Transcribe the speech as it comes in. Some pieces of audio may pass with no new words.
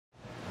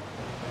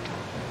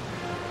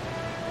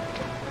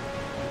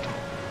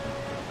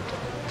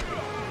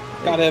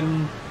Got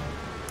him.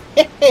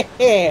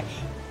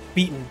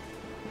 Beaten.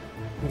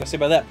 What can I say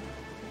about that?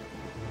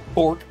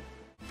 Bork.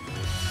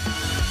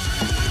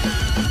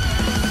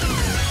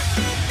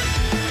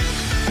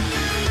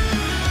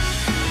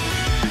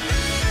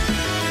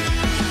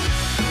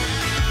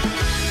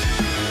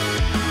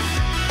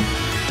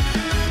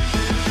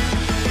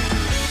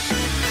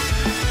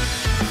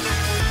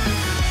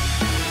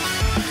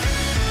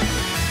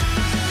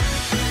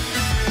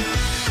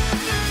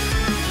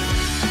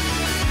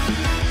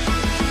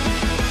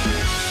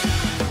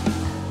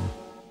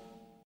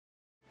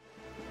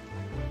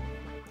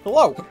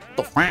 Hello. What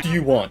the f do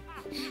you want?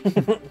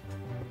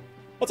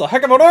 What's a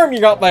heck of an arm you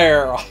got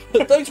there?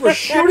 Thanks for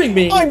shooting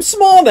me! I'm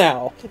small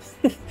now!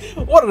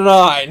 What an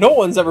eye! No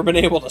one's ever been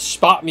able to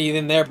spot me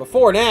in there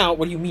before now.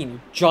 What do you mean?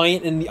 You're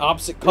giant in the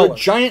opposite color. You're a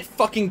giant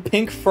fucking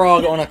pink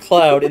frog on a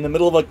cloud in the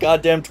middle of a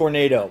goddamn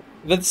tornado.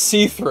 That's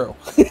see-through.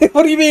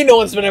 What do you mean no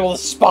one's been able to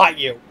spot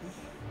you?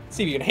 Let's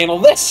see if you can handle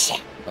this.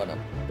 Oh no,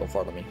 don't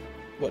fart on me.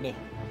 What now?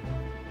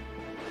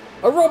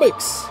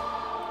 Aerobics!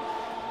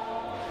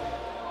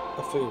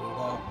 I'll figure it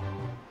out.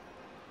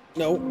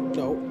 No,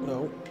 no,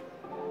 no.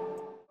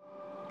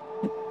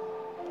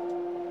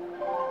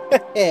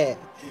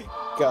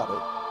 Got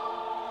it.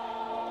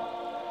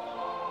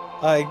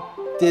 I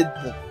did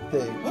the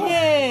thing.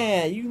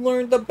 Yeah, you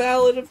learned the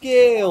Ballad of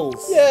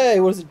Gales. Yay,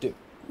 what does it do?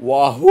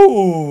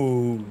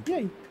 Wahoo!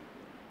 Yay.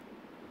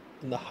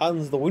 In the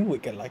hands of the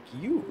Windwicker like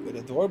you, and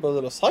adorable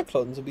little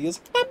cyclones will be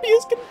as happy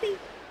as can be.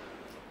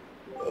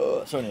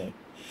 So anyway.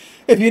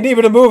 If you need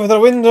me to move the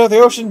wind or the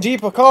ocean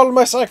deep or call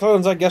my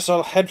cyclones, I guess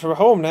I'll head for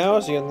home now.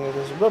 See you on the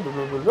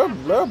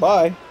other.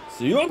 Bye.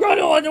 See you on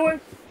the way.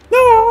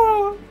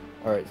 No.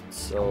 Alright,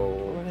 so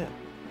Where now?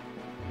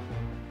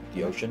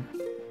 the ocean.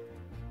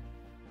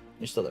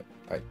 You're still there.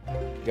 Alright.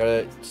 You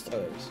gotta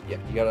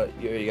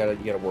yeah, you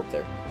gotta warp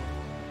there.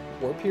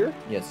 Warp here?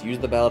 Yes, use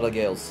the Ballad of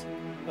Gales.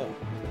 Oh.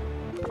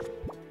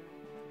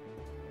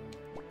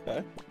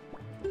 Okay.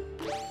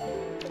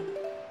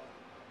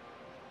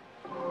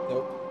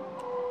 Nope.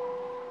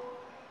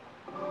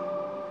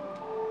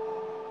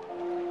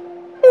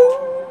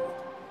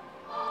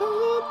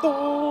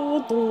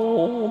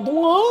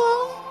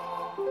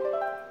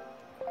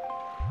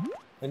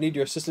 I need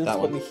your assistance to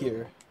put me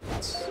here.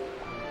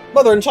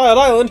 Mother and Child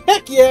Island?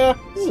 Heck yeah!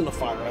 This isn't a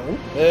fire island.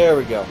 There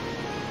we go.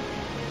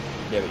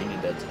 Yeah, but you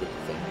need that to get the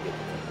thing.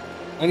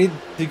 I need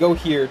to go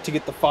here to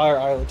get the fire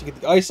island, to get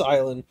the ice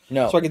island.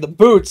 No. So I get the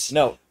boots.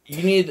 No.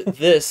 You need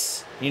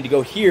this. You need to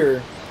go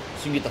here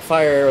so you can get the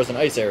fire arrows and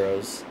ice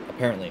arrows,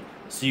 apparently.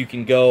 So you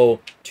can go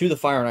to the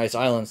fire and ice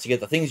islands to get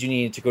the things you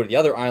need to go to the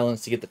other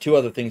islands to get the 2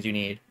 other things you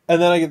need. And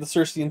then I get to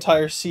search the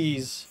entire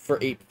seas. For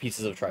 8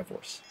 pieces of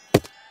Triforce.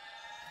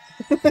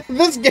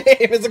 This game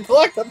is a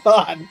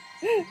collectathon!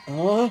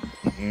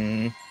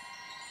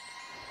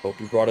 Hope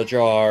you brought a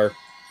jar.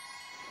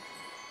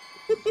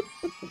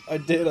 I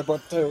did, I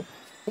brought 2.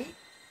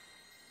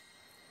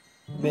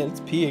 Man, it's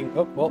peeing.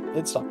 Oh, well,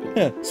 it stopped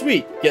peeing.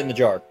 Sweet! Get in the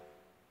jar.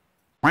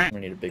 I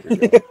need a bigger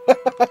jar.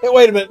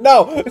 Wait a minute,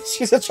 no!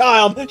 She's a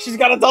child! She's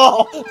got a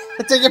doll!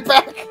 Take it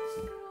back!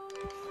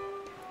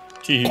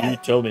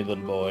 Tell me,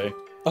 little boy.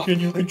 Can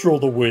you control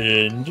the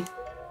wind?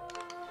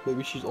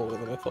 Maybe she's older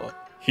than I thought.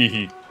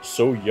 Hee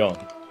so young.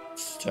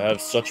 To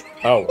have such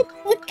power.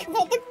 Look at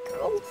all the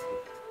girls!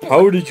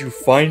 How did you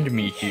find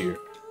me here?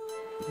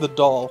 The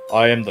doll.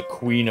 I am the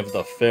queen of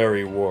the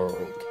fairy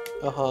world.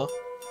 Uh-huh.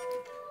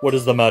 What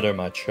is the matter,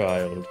 my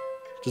child?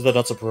 Does that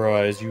not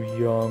surprise you,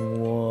 young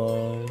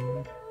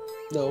one?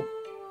 No.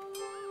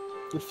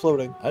 You're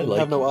floating. I You like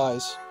have no you.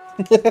 eyes.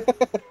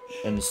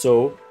 And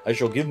so, I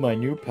shall give my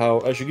new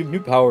power. I shall give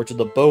new power to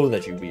the bow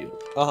that you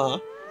wield. Uh-huh.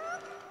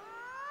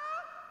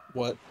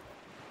 What?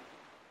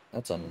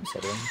 That's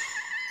unsettling.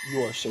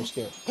 You are so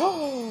scared.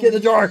 Get in the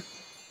jar!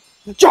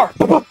 Jar!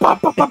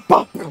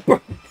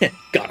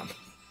 Got him.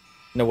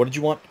 Now, what did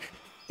you want?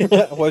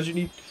 What did you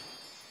need?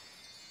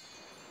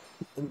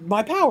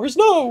 My powers,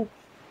 no!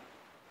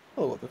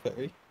 Oh, the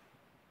fairy.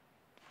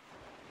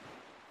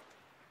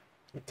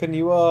 Can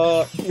you,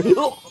 I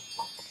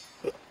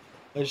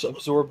just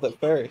absorbed that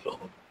fairy.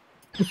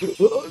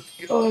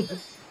 God.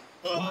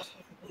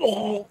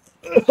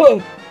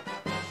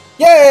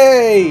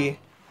 Yay!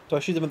 Do I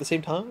shoot them at the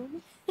same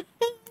time?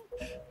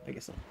 I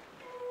guess not.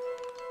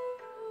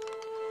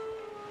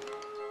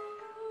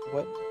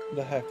 What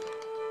the heck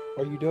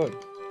are you doing?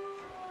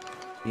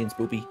 Being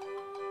spoopy.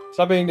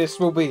 Stop being this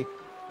swoopy.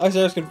 Ice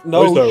arrows can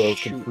no Ice arrows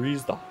shoot. can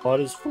freeze the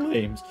hottest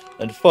flames,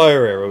 and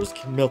fire arrows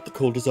can melt the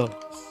coldest ice.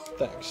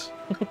 Thanks.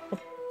 The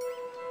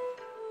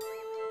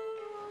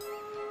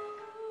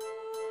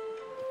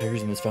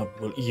berries in this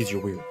fountain will ease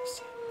your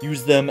weariness.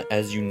 Use them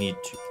as you need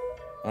to.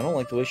 I don't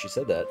like the way she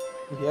said that.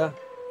 Yeah,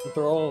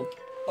 they're all.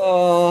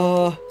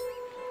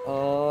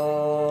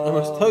 I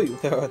must tell you,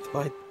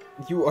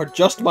 you are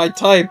just my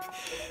type.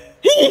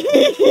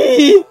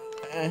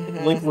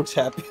 Link looks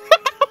happy.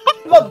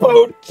 The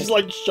boat, just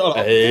like shut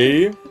up.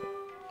 Hey.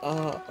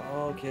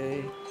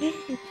 Okay.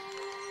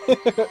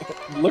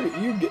 Look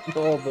at you getting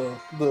all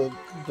the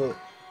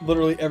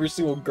literally every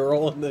single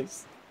girl in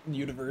this.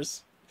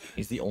 universe.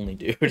 He's the only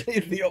dude.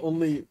 He's the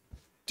only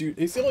dude.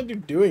 He's the only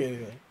dude doing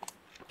anything.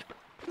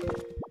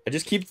 I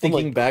just keep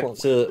thinking like, back clunk.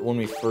 to when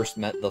we first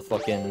met the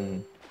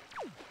fucking...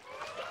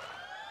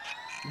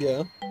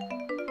 Yeah.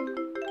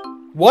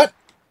 What?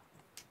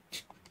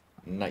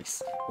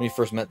 Nice. When we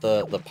first met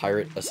the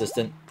pirate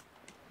assistant,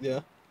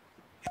 Yeah.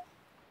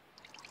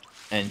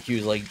 and he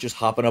was like just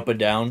hopping up and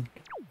down.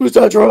 Who's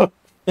Tetra?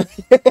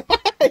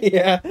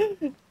 Yeah.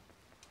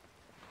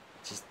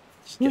 Just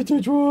get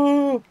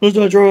Tetra. Who's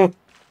Tetra?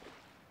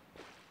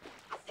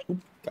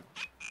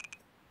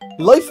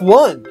 Life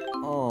 1.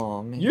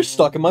 Oh man. You're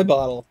stuck in my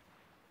bottle.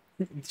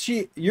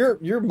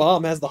 Your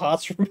mom has the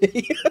hots for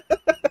me.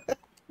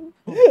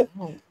 Oh,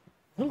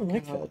 I don't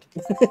like that.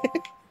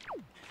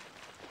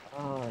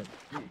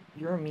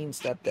 You're a mean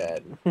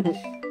stepdad.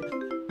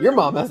 Your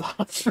mom has the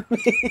hots for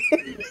me.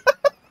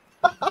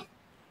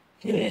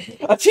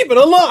 Achievement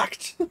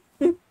unlocked.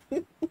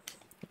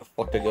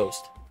 Fucked a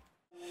ghost.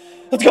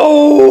 Let's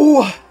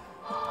go.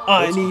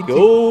 Let's Now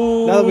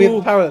go. that we have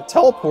the power to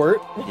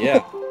teleport.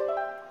 Yeah.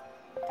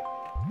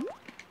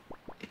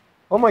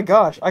 Oh my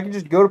gosh, I can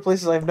just go to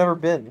places I've never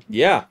been.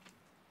 Yeah.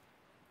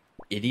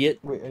 Idiot.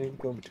 Wait, I need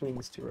to go between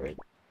these two, right?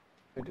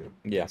 I do.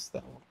 Yeah. That's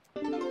that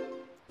one.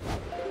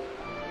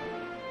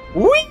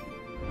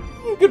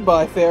 Whee!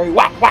 Goodbye, fairy.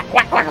 Whack, whack,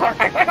 whack, whack, whack,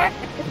 whack, whack.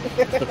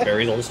 The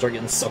fairies all just start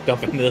getting sucked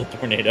up into the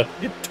tornado.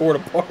 Get torn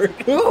apart.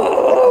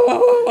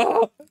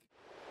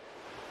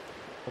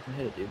 Fucking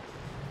hit it, dude.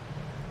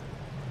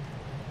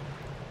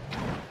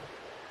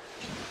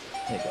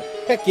 There you go.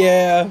 Heck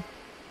yeah.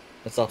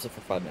 That stops it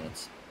for 5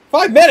 minutes.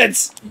 5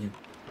 minutes! Mhm.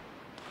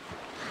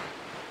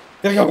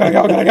 Gotta go, gotta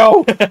go, gotta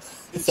go!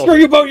 Screw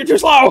you, boat, you're too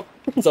slow!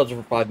 It stops it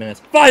for 5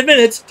 minutes. 5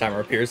 minutes! Timer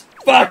appears.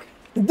 Fuck!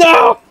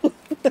 No!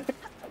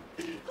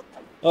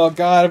 Oh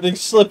god,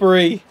 everything's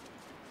slippery.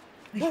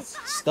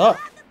 Stuck.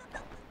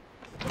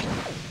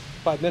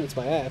 5 minutes,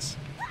 my ass.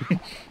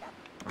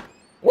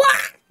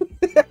 What?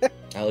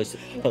 At least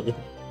It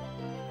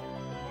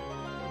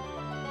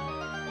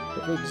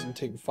really doesn't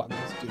take 5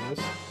 minutes to do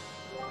this.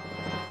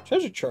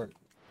 Treasure chart.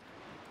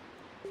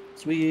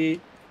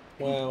 Sweet.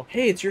 Wow.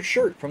 Hey, it's your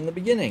shirt from the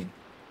beginning.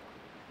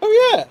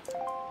 Oh yeah!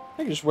 I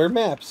can just wear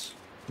maps.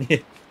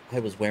 I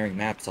was wearing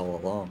maps all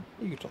along.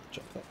 You can totally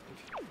jump that.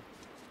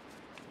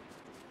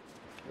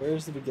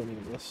 Where's the beginning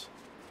of this?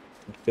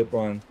 Good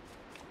one.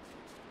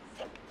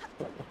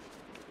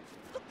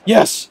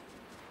 Yes!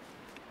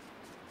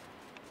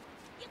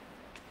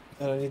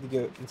 And I need to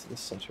go into the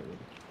center.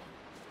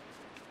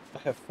 I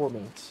have 4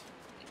 minutes.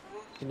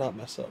 Do not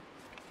mess up.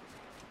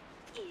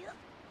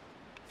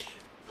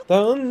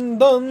 Dun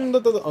dun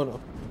dun dun. Oh no.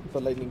 The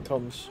lightning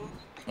comes.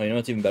 Oh, you know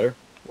what's even better?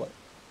 What?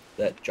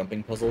 That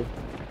jumping puzzle.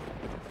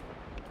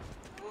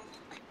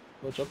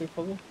 What jumping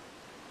puzzle?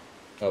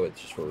 Oh, it's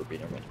just for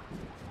repeat, never mind.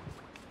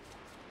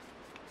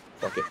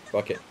 Fuck it,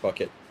 fuck it,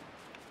 fuck it.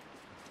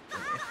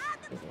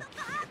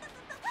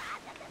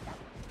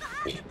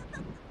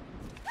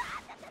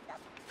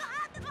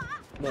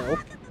 No.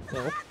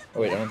 No. Oh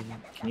wait, I don't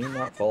think can you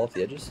not fall off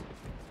the edges?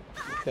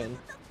 You can.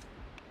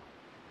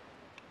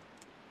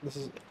 This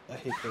is. I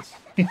hate this.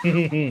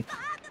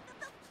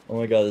 Oh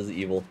my god, this is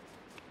evil.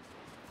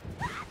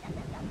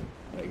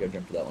 Alright, you gotta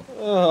jump for that one.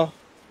 Oh.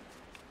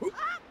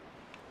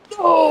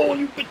 No,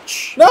 you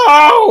bitch!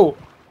 No!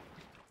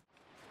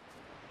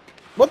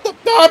 What the?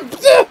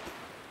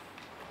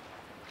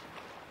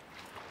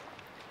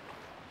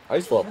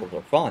 Ice levels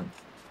are fun.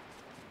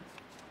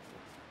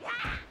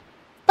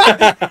 Yeah!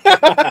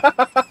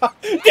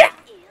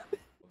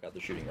 God,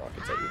 they're shooting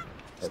rockets at you.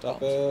 Or Stop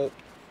bombs. it.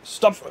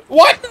 Stop it.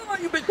 What? No,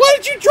 you bitch! Why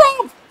did you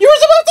jump? You were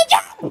supposed to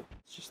jump!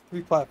 It's just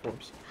 3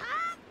 platforms.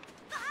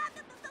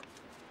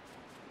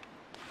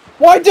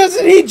 Why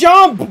doesn't he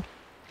jump?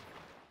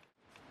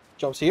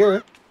 Jumps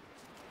here.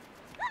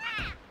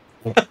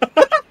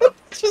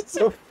 It's just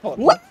so fun.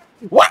 What?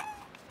 What?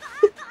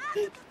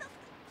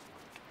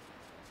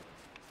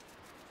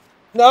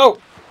 No!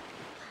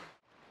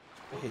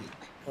 I hate.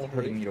 I It's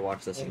hurting hate. me to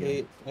watch this I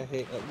again.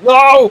 hate.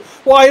 No!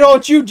 Why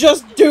don't you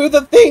just do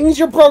the things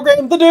you're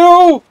programmed to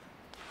do?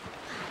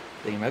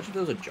 Dang, imagine if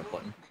there was a jump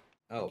button.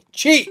 Oh.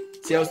 Cheat!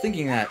 See, I was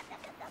thinking that.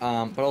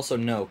 But also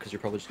no, because you're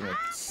probably just gonna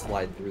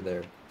slide through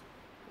there.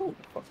 Oh,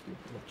 fuck you.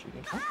 I'm not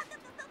cheating.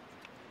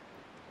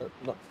 Or,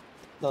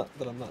 not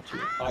that I'm not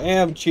cheating. I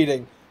am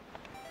cheating.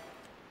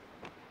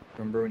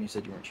 Remember when you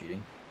said you weren't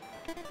cheating?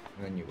 And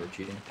then you were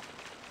cheating?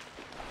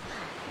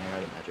 And I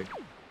added magic.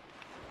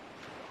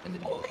 And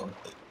then you were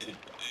cheating.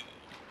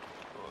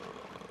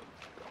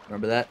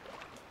 Remember that?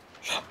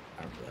 I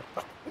remember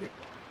that.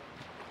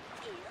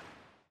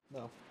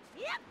 No.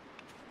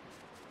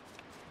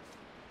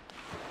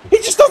 He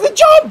just doesn't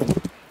jump!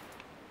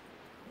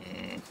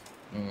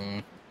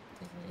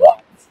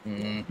 What?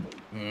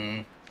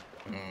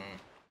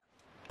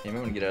 You might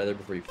want to get out of there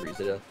before you freeze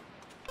to death.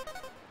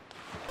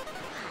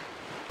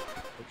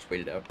 Or just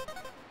wait it out.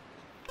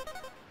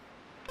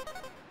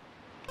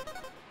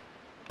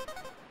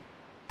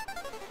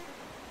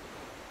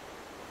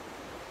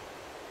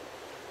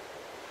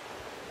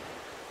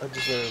 I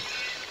deserve.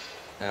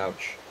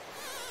 Ouch.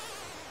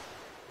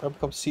 I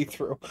become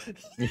see-through.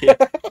 Yeah.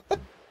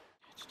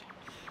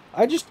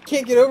 I just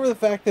can't get over the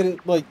fact that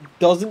it, like,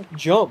 doesn't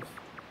jump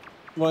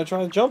when I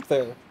try to jump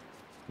there.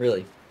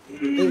 Really?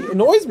 It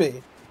annoys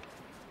me.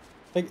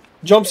 Like,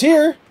 jumps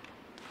here.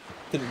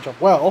 Didn't jump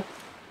well.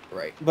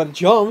 Right. But it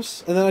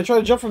jumps, and then I try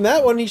to jump from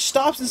that one, and he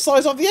stops and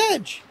slides off the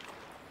edge.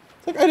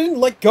 It's like I didn't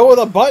let go of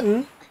the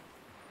button.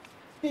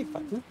 Hey,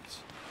 button.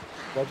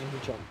 Why didn't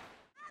he jump?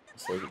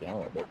 Slow you down a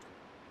little bit.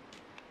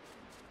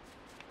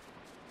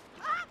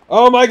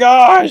 Oh my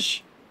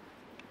gosh!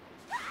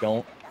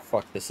 Don't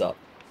fuck this up.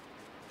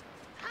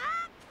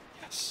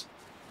 Yes.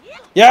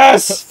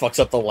 Yes! Fucks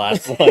up the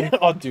last one.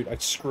 Oh, dude,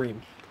 I'd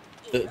scream.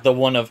 The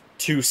one of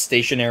 2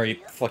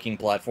 stationary fucking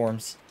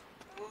platforms.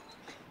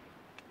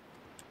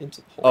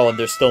 Into the hole. Oh, and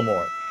there's still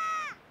more.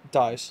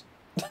 Dies.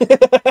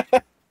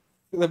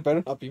 There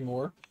better not be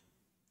more.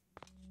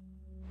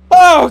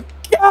 Oh,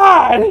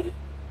 God!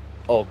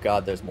 Oh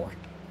god, there's more.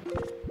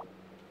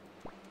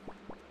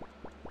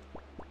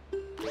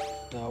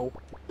 No.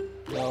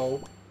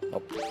 No.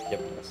 Oh,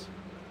 yep. Yes.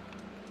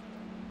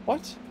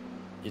 What?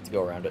 You have to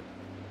go around it.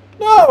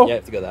 No! Yeah, you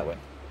have to go that way.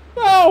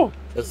 No!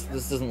 This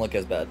doesn't look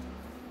as bad.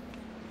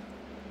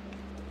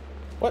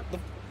 What the...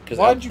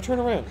 Why did you turn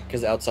around?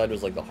 Because outside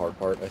was like the hard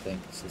part, I think.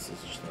 So this is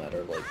just a matter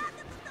of like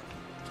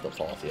still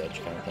fall off the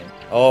edge kind of thing.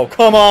 Oh,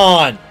 come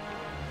on!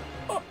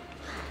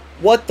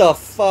 What the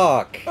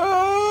fuck?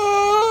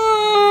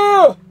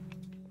 I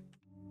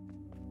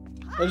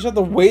just have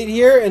to wait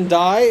here and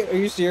die? Are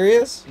you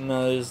serious?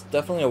 No, there's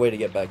definitely a way to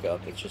get back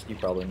up. It's just you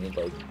probably need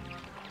like...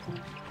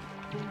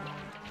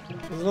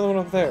 There's another one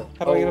up there.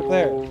 How do I get up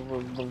there?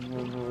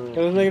 That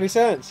doesn't make any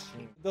sense.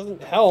 It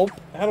doesn't help.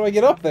 How do I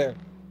get up there?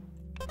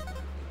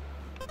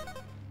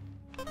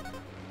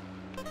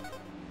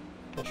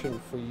 I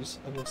shouldn't freeze.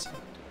 I'm inside.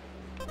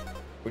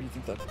 Where do you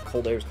think that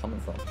cold air is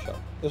coming from, Shut.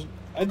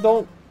 I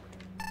don't...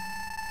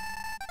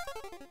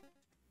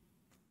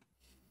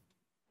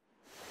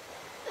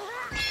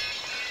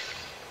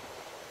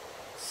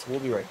 So we'll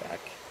be right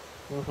back.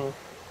 Mm-hmm.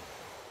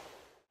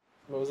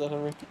 What was that,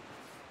 Henry?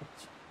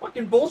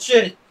 Fucking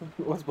bullshit!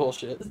 What's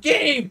bullshit? This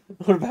game!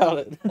 What about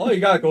it? Oh,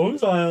 you gotta go to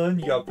this island,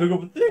 you gotta pick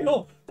up a thing.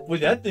 Oh,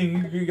 with that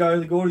thing, you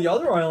gotta go to the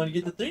other island,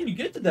 you get the thing, you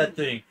get to that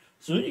thing.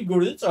 So then you go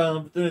to this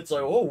island, but then it's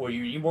like, oh, well,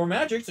 you need more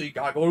magic, so you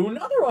gotta go to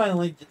another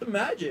island, get the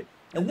magic.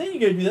 And then you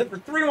gotta do that for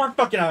 3 more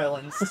fucking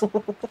islands.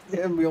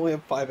 Yeah, and we only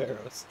have 5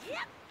 arrows.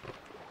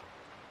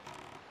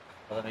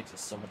 Well, that makes it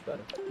so much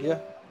better. Yeah,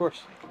 of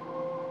course.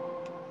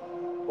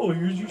 Oh,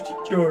 here's your sea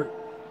chart.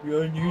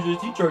 Yeah, and here's a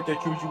sea chart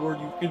that shows you where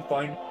you can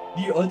find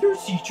the other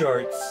sea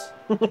charts.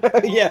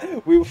 Yeah,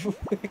 we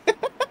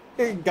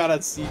got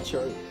a sea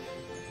chart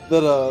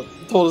that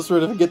told us where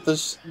to get the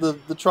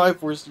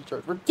Triforce sea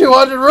chart for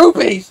 200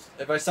 rupees.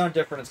 If I sound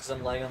different, it's because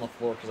I'm laying on the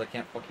floor because I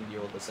can't fucking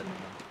deal with this anymore.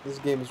 This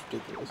game is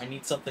ridiculous. I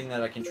need something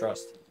that I can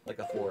trust, like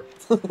a floor.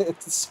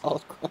 It's a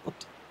solid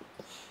ground.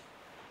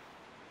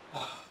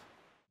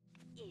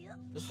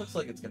 This looks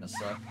like it's gonna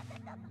suck.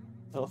 I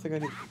don't think I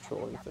need to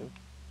control anything.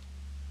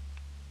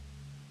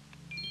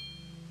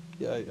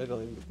 Yeah, I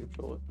don't even get to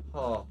control it.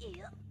 Oh.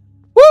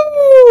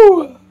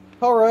 Woo!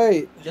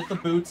 Alright. Get the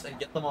boots and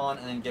get them on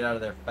and then get out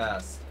of there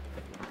fast.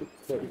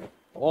 There we go.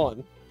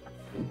 On.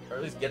 Or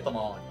at least get them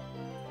on.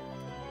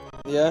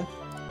 Yeah?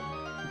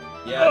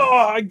 Yes. Oh,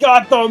 I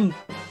got them!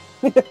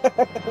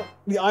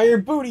 The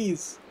iron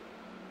booties!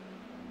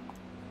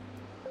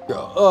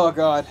 Oh,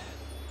 God.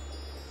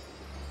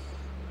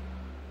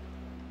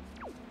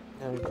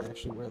 Now we can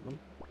actually wear them.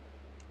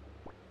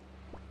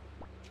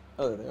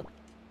 Oh, there they are.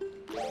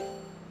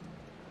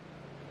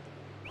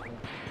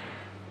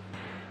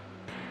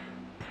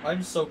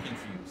 I'm so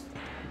confused.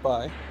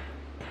 Bye.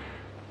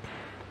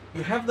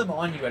 You have them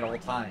on you at all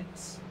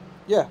times.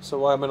 Yeah, so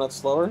why am I not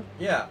slower?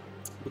 Yeah.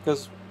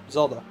 Because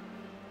Zelda.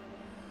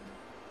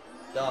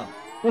 Done.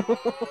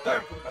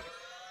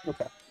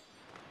 Okay.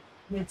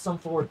 Made some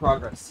forward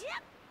progress.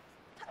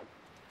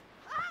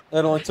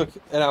 It only took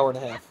an hour and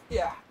a half.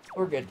 Yeah,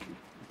 we're good.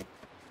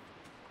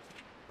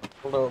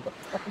 Hello, but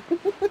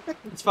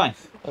It's fine.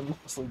 I'm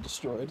mostly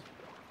destroyed.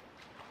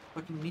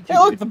 Fucking me too. Hey,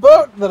 look, the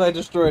boat that I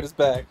destroyed is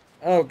back.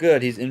 Oh,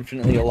 good. He's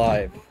infinitely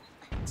alive.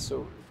 It's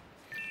so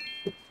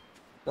rude.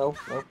 No,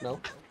 no, no.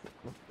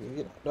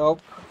 No. No.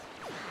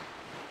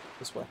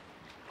 This way.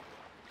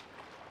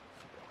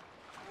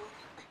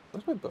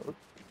 Where's my boat?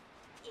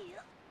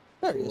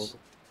 There he is.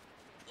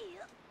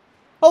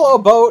 Hello,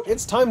 boat.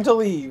 It's time to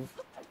leave.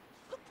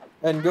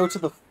 And go to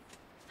the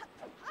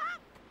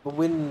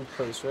wind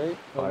place, right?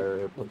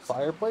 The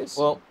fireplace?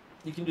 Well,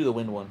 you can do the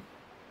wind one.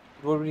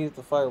 What do we need at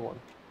the fire one?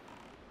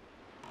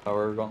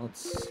 Power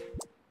gauntlets.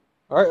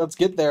 Alright, let's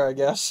get there, I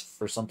guess.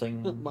 For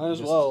something. Might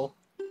as well.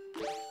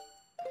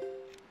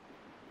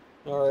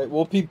 Alright,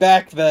 we'll be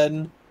back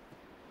then.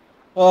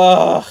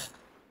 Ugh.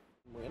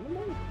 Random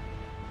one?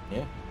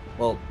 Yeah.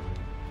 Well.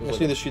 I just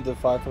need to shoot the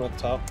fire from at the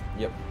top.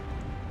 Yep.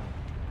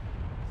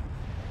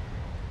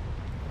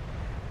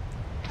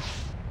 I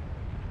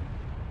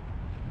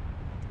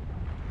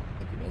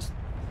think you missed.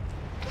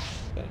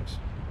 Thanks.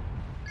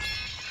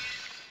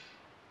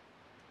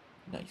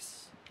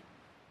 Nice.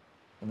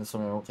 And this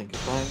one I don't think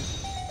is time.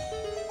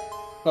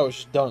 Oh, it's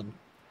just done.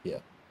 Yeah.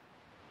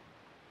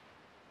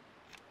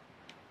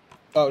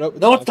 Oh, no.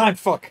 No, it's time!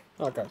 Fuck!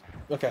 Okay.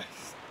 Okay.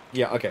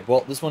 Yeah, okay.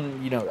 Well, this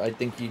one, you know, I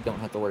think you don't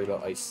have to worry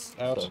about ice.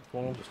 Out. So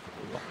One. just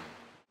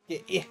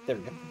Yeah, there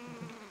we go.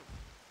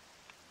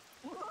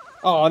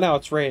 Oh, now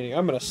it's raining.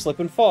 I'm gonna slip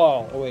and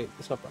fall. Oh, wait.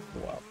 It's not Breath of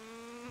the Wild.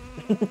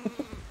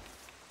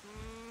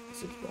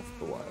 This is Breath of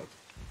the Wild.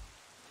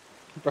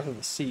 Breath of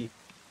the Sea.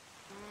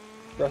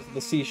 Breath of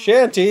the Sea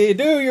Shanty,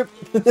 do your...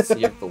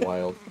 Sea of the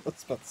Wild. I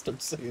was about to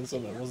start singing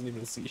something that wasn't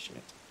even a sea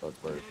shanty. That's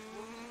bird.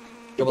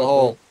 Jump in the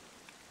hole!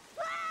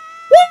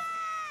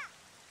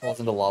 Falls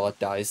into lava,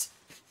 dies.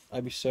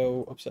 I'd be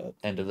so upset.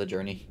 End of the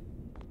journey.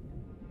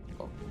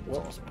 Oh, that's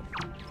What? awesome.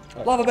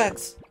 Right, Lava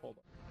bats! Hold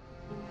on.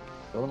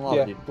 Throw in lava,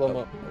 Yeah, dude. blow 'em Oh,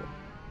 up.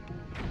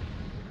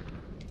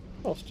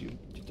 What else do you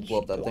do? Blow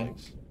up that thing.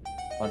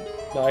 On.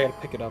 No, I gotta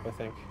pick it up, I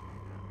think.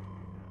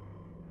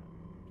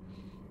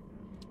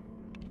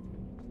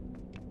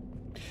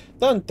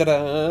 Dun dun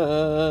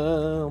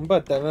dun,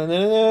 but dun dun dun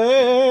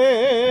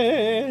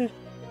dun.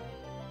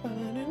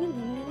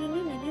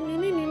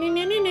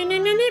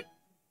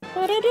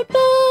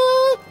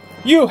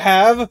 You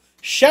have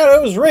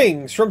Shadow's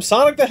Rings from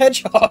Sonic the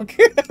Hedgehog.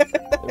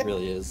 It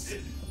really is.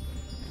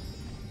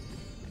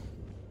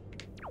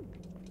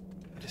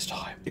 It is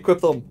time.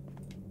 Equip them.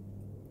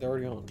 They're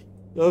already on.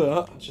 Oh,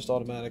 yeah. It's just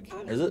automatic.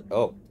 Is it?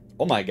 Oh.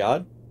 Oh my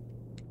god.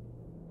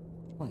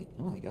 Oh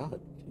my god.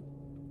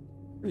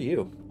 Who are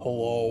you?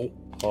 Hello.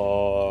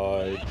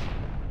 Hi.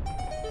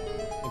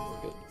 I think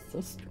we're good.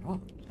 So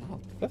strong. Wow.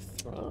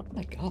 Fifth round. Oh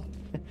my god.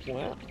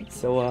 Wow.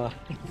 So,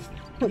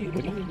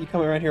 You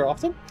come around here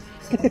often?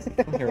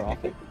 I'm here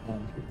often.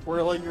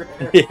 Twirling your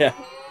hair. Yeah.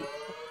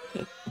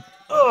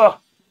 Ugh.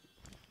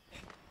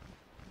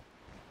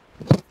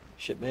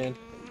 Shit, man.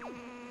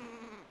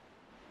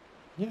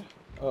 Yeah.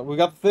 We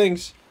got the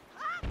things.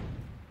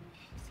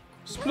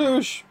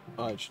 Sploosh.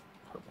 Oh, I just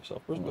hurt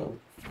myself. Where's Bill?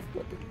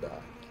 Fucking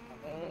die.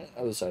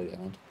 Other side of the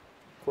island.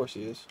 Of course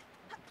he is.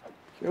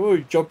 Oh,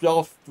 he jumped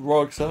off the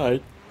wrong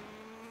side.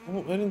 Oh,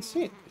 I didn't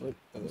see it. Wait,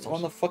 It's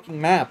on the fucking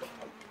map.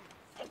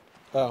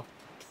 Oh.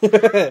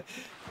 Get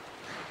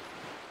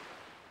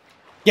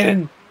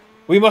in!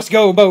 We must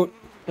go, boat!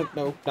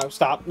 No, no,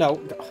 stop, no.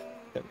 There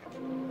we go.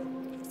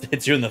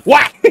 It's you in the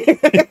What?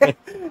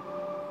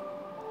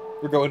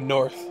 We're going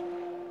north.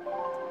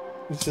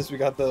 It's just we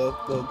got the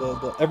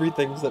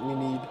everythings that we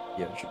need.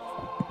 Yeah, it should be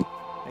fine.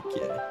 Heck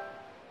yeah.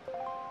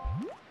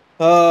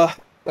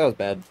 That was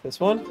bad. This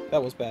one?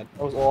 That was bad.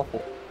 That was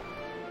awful.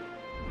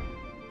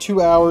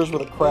 2 hours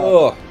with a crab.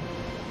 Ugh.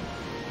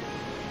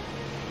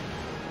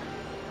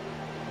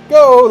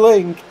 Go,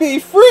 Link! Be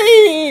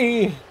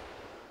free!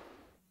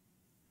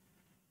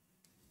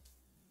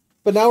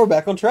 But now we're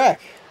back on track.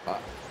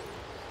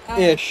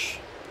 Ish.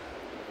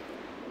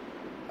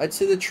 I'd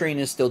say the train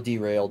is still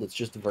derailed. It's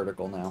just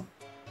vertical now.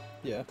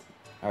 Yeah.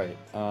 Alright,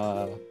 You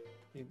go.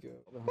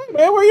 Hey,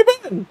 man, where you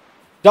been?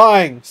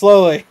 Dying,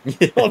 slowly.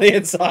 On the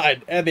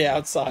inside and the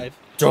outside.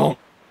 Don't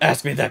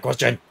ask me that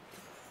question.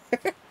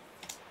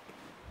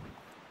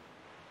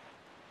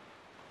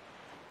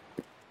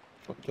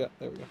 Yeah,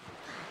 there we go.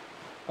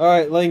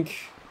 Alright, Link.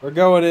 We're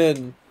going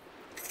in.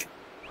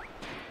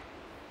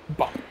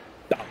 Bum,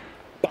 bum,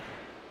 bum,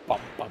 bum,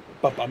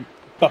 bum, bum,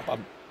 bum, bum,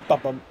 bum, bum,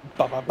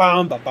 bum,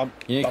 bum, bum, bum.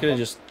 You could have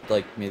just,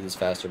 like, made this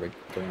faster by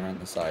going around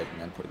the side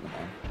and then putting them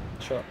on.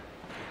 Sure.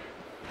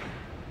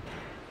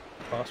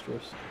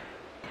 Phosphorus.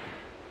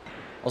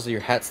 Also,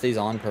 your hat stays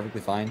on perfectly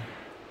fine.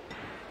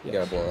 You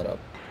gotta Yes. blow that up.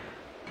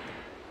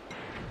 I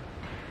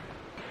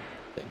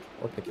think.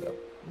 Or pick it up.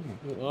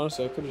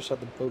 Honestly, I could have just had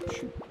the boat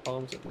shoot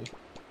bombs at me.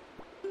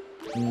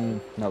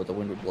 No, but the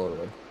wind would blow it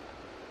away.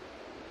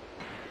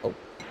 Oh.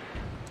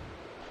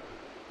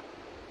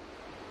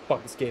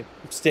 Fuck this game.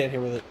 I'm standing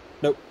here with it.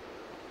 Nope.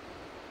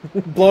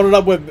 Blowing it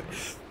up with me.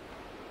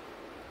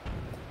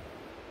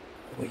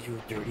 Oh,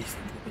 you dirty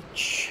son of a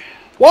bitch.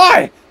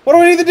 Why? What do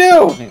I need to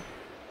do?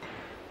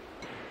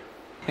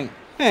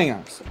 Hang on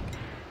a sec.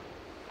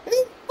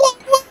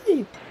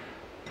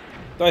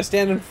 Do I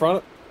stand in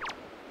front?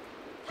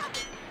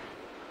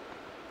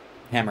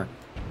 Hammer.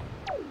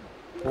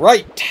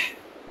 Right.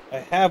 I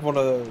have one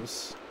of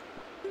those.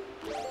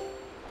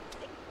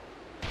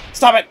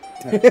 Stop it!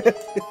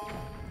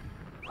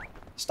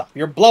 Stop.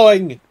 You're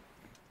blowing!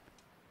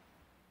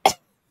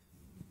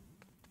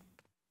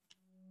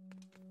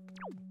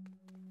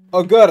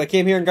 Oh good, I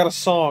came here and got a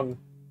song.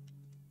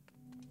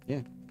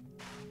 Yeah.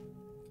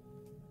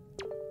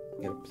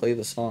 You gotta play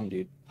the song,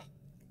 dude.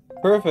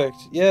 Perfect.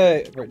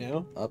 Yay. Right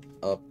now? Up,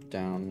 up,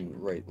 down,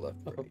 right, left,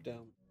 Up, right. up,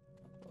 down.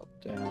 Up,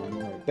 down,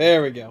 right.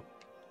 There we go.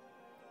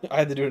 I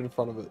had to do it in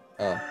front of it.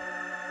 Oh.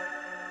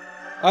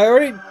 I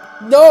already...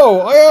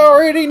 No! I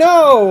already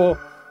know!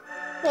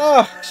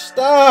 Ah,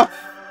 stop!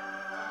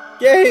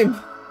 Game!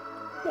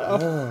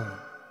 No.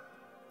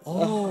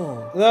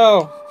 Oh.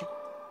 No.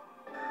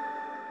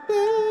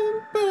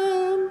 Dun,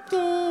 dun,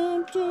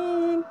 dun,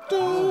 dun,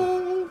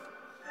 dun.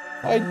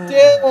 I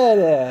did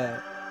it!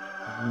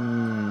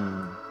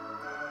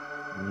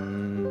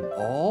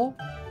 All?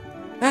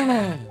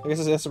 I guess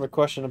this answered my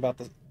question about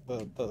the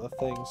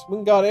things.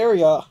 Moon God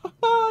area.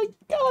 I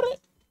got it.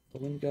 The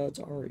Moon God's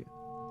Aria.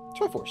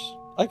 Triforce.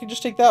 I can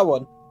just take that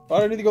one. Why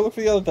do I need to go look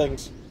for the other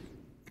things?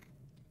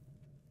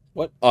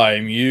 What?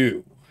 I'm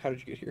you. How did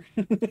you get here?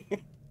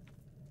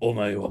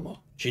 Omae wama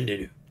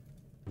shinderu.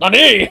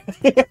 Nani?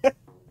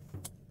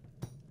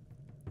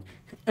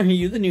 Are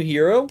you the new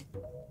hero?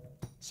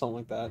 Something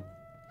like that.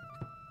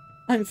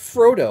 I'm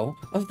Frodo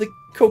of the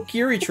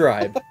Kokiri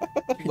tribe.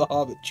 The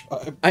Hobbit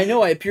tribe. I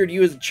know I appear to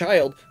you as a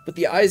child, but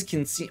the eyes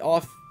can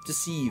oft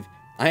deceive.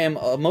 I am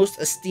a most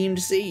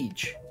esteemed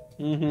sage.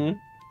 Mm-hmm.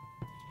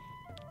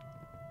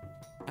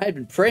 I had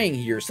been praying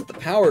here so that the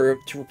power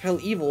to repel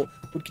evil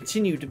would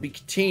continue to be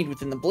contained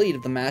within the blade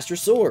of the Master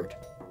Sword.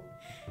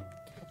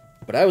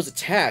 But I was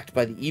attacked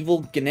by the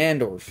evil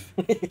Ganondorf.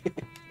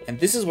 And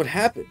this is what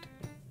happened.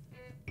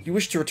 You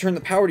wish to return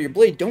the power to your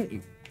blade, don't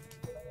you?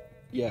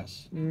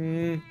 Yes.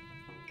 Mm-hmm.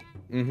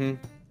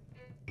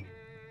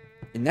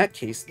 In that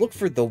case, look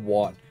for the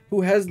Wad,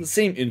 who has the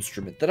same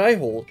instrument that I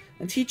hold,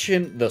 and teach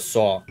him the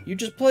saw you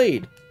just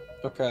played.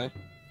 Okay.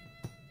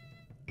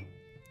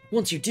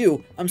 Once you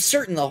do, I'm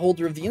certain the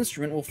holder of the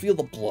instrument will feel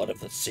the blood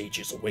of the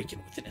sages awaken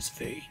within his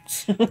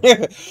veins.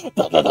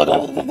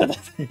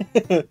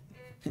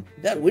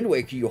 That Wind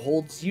Waker you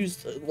hold is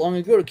used long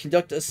ago to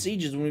conduct us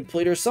sages when we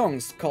played our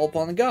songs to call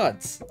upon the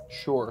gods.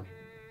 Sure.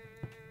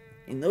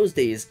 In those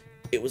days,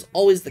 it was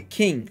always the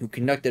king who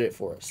conducted it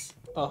for us.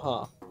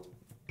 Uh-huh.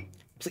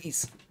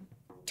 Please,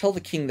 tell the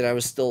king that I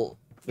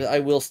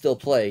will still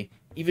play,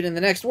 even in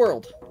the next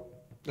world.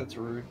 That's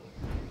rude.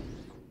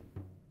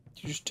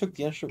 You just took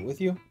the instrument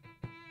with you?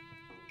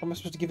 How am I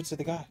supposed to give it to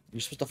the guy?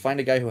 You're supposed to find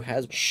a guy who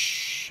has one.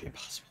 Shh,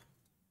 impossible.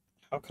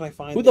 How can I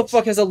find Who the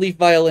fuck has a leaf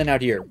violin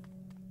out here?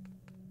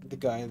 The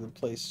guy in the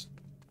place.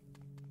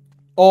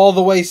 All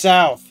the way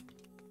south.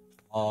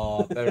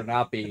 Oh, better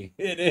not be.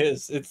 It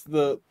is. It's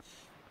the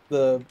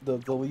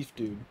leaf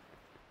dude.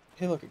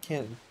 Hey, look, a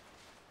cannon.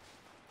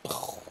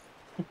 Come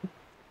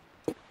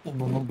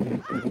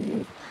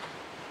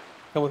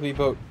with me,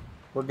 boat.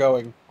 We're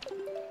going.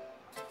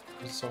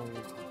 There's a song.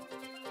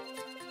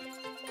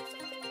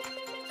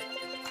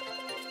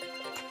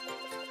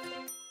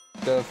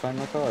 Gotta find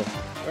my car.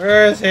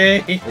 Where is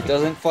he? It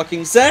doesn't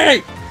fucking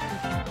say!